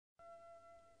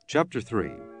Chapter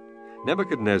 3.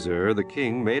 Nebuchadnezzar the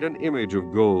king made an image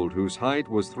of gold, whose height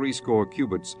was 60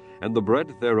 cubits, and the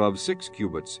breadth thereof 6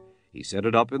 cubits. He set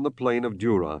it up in the plain of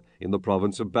Dura, in the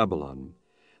province of Babylon.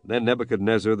 Then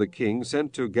Nebuchadnezzar the king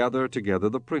sent to gather together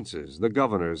the princes, the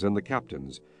governors, and the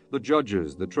captains, the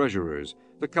judges, the treasurers,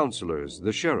 the counselors,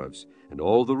 the sheriffs, and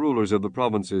all the rulers of the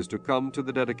provinces to come to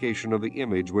the dedication of the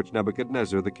image which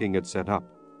Nebuchadnezzar the king had set up.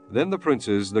 Then the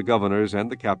princes, the governors,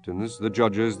 and the captains, the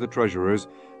judges, the treasurers,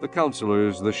 the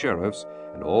counselors, the sheriffs,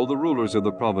 and all the rulers of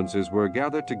the provinces were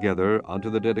gathered together unto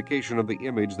the dedication of the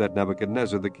image that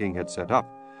Nebuchadnezzar the king had set up.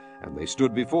 And they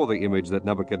stood before the image that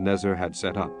Nebuchadnezzar had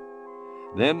set up.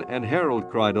 Then an herald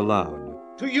cried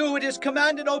aloud, To you it is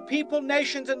commanded, O people,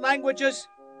 nations, and languages,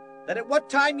 that at what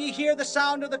time ye hear the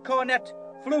sound of the cornet,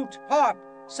 flute, harp,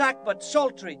 sackbut,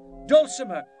 psaltery,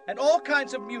 dulcimer, and all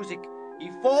kinds of music, ye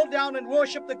fall down and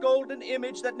worship the golden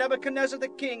image that Nebuchadnezzar the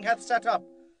king hath set up.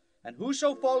 And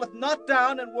whoso falleth not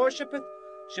down and worshippeth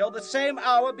shall the same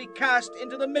hour be cast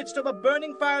into the midst of a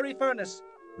burning fiery furnace.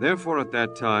 Therefore at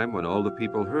that time, when all the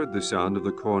people heard the sound of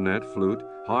the cornet, flute,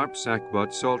 harp,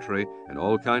 sackbut, psaltery, and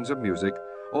all kinds of music,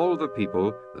 all the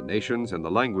people, the nations, and the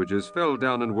languages fell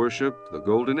down and worshipped the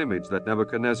golden image that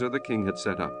Nebuchadnezzar the king had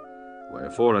set up.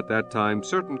 Wherefore at that time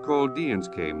certain Chaldeans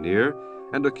came near,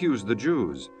 and accused the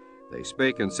Jews. They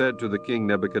spake and said to the king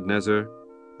Nebuchadnezzar,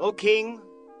 O king,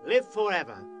 live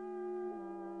forever.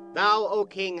 Thou, O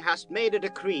king, hast made a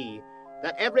decree,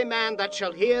 that every man that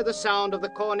shall hear the sound of the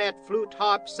cornet, flute,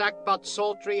 harp, sackbut,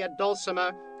 psaltery, and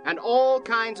dulcimer, and all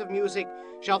kinds of music,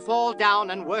 shall fall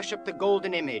down and worship the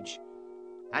golden image.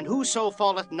 And whoso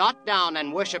falleth not down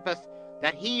and worshippeth,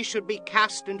 that he should be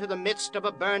cast into the midst of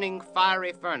a burning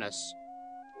fiery furnace.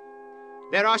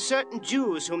 There are certain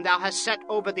Jews whom thou hast set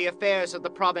over the affairs of the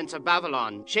province of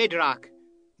Babylon, Shadrach,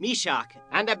 Meshach,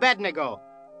 and Abednego.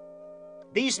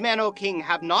 These men, O king,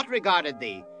 have not regarded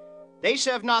thee. They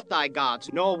serve not thy gods,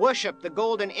 nor worship the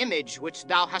golden image which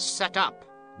thou hast set up.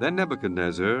 Then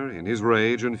Nebuchadnezzar, in his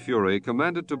rage and fury,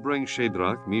 commanded to bring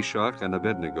Shadrach, Meshach, and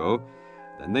Abednego.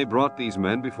 Then they brought these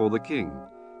men before the king.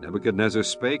 Nebuchadnezzar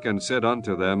spake and said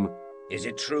unto them, Is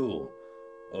it true,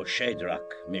 O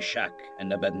Shadrach, Meshach,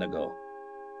 and Abednego?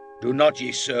 Do not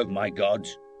ye serve my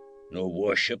gods, nor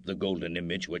worship the golden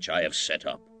image which I have set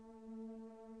up?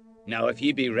 Now if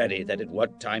ye be ready, that at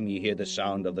what time ye hear the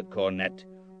sound of the cornet,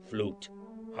 flute,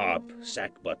 harp,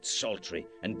 sackbut, psaltery,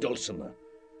 and dulcimer,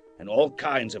 and all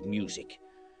kinds of music,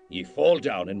 ye fall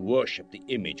down and worship the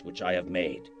image which I have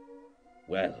made.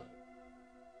 Well,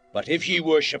 but if ye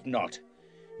worship not,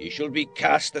 ye shall be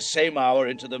cast the same hour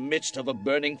into the midst of a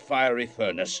burning fiery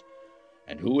furnace.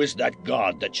 And who is that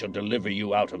God that shall deliver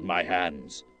you out of my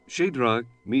hands? Shadrach,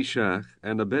 Meshach,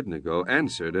 and Abednego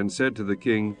answered and said to the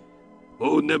king,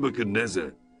 O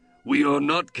Nebuchadnezzar, we are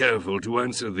not careful to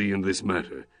answer thee in this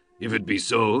matter. If it be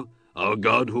so, our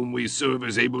God whom we serve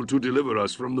is able to deliver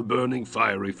us from the burning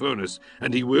fiery furnace,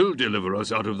 and he will deliver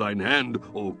us out of thine hand,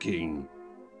 O king.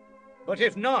 But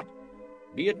if not,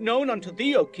 be it known unto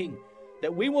thee, O king,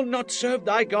 that we will not serve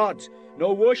thy gods,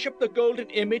 nor worship the golden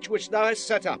image which thou hast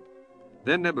set up.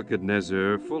 Then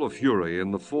Nebuchadnezzar, full of fury,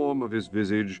 and the form of his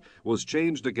visage was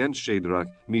changed against Shadrach,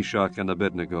 Meshach, and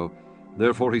Abednego.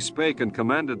 Therefore he spake and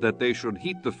commanded that they should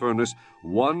heat the furnace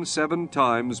 7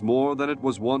 times more than it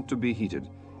was wont to be heated.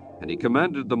 And he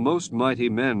commanded the most mighty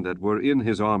men that were in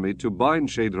his army to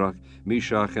bind Shadrach,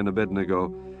 Meshach, and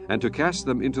Abednego, and to cast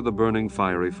them into the burning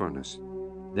fiery furnace.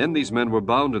 Then these men were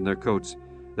bound in their coats,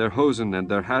 their hosen, and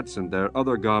their hats, and their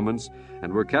other garments,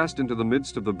 and were cast into the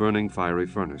midst of the burning fiery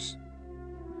furnace.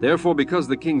 Therefore, because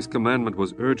the king's commandment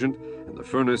was urgent, and the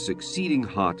furnace exceeding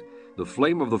hot, the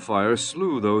flame of the fire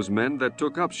slew those men that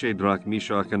took up Shadrach,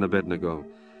 Meshach, and Abednego.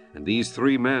 And these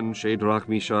 3 men, Shadrach,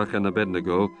 Meshach, and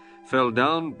Abednego, fell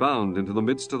down bound into the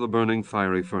midst of the burning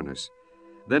fiery furnace.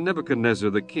 Then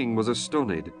Nebuchadnezzar the king was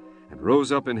astonied, and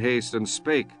rose up in haste, and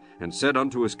spake, and said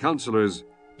unto his counselors,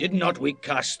 Did not we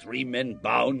cast 3 men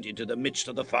bound into the midst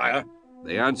of the fire?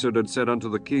 They answered and said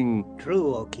unto the king,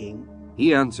 True, O king.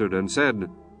 He answered and said,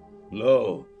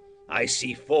 Lo, I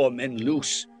see 4 men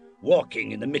loose,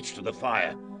 walking in the midst of the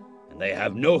fire, and they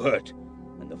have no hurt,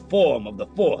 and the form of the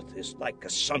 4th is like a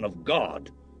son of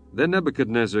God. Then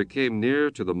Nebuchadnezzar came near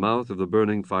to the mouth of the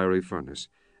burning fiery furnace,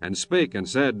 and spake and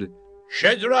said,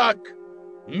 Shadrach,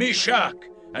 Meshach,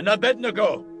 and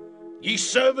Abednego, ye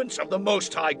servants of the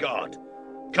Most High God,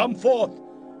 come forth,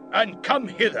 and come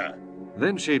hither.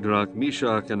 Then Shadrach,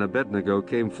 Meshach, and Abednego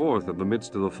came forth of the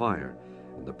midst of the fire.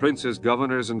 And the princes,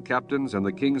 governors, and captains, and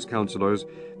the king's counselors,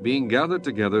 being gathered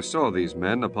together, saw these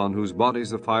men, upon whose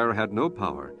bodies the fire had no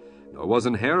power, nor was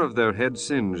an hair of their head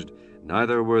singed,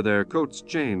 neither were their coats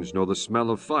changed, nor the smell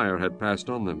of fire had passed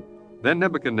on them. Then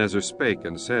Nebuchadnezzar spake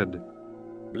and said,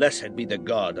 Blessed be the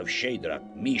God of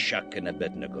Shadrach, Meshach, and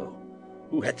Abednego,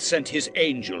 who hath sent his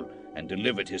angel and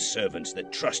delivered his servants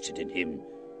that trusted in him,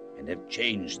 and have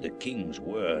changed the king's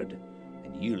word,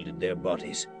 and yielded their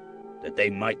bodies, that they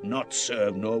might not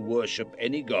serve nor worship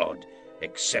any god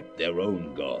except their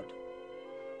own God.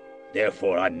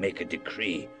 Therefore I make a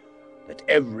decree that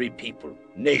every people,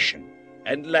 nation,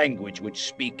 and language which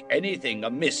speak anything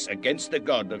amiss against the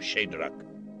God of Shadrach,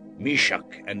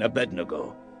 Meshach, and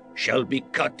Abednego shall be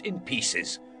cut in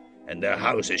pieces, and their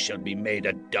houses shall be made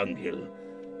a dunghill,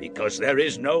 because there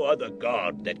is no other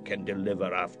God that can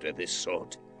deliver after this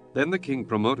sort. Then the king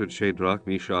promoted Shadrach,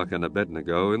 Meshach, and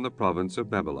Abednego in the province of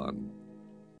Babylon.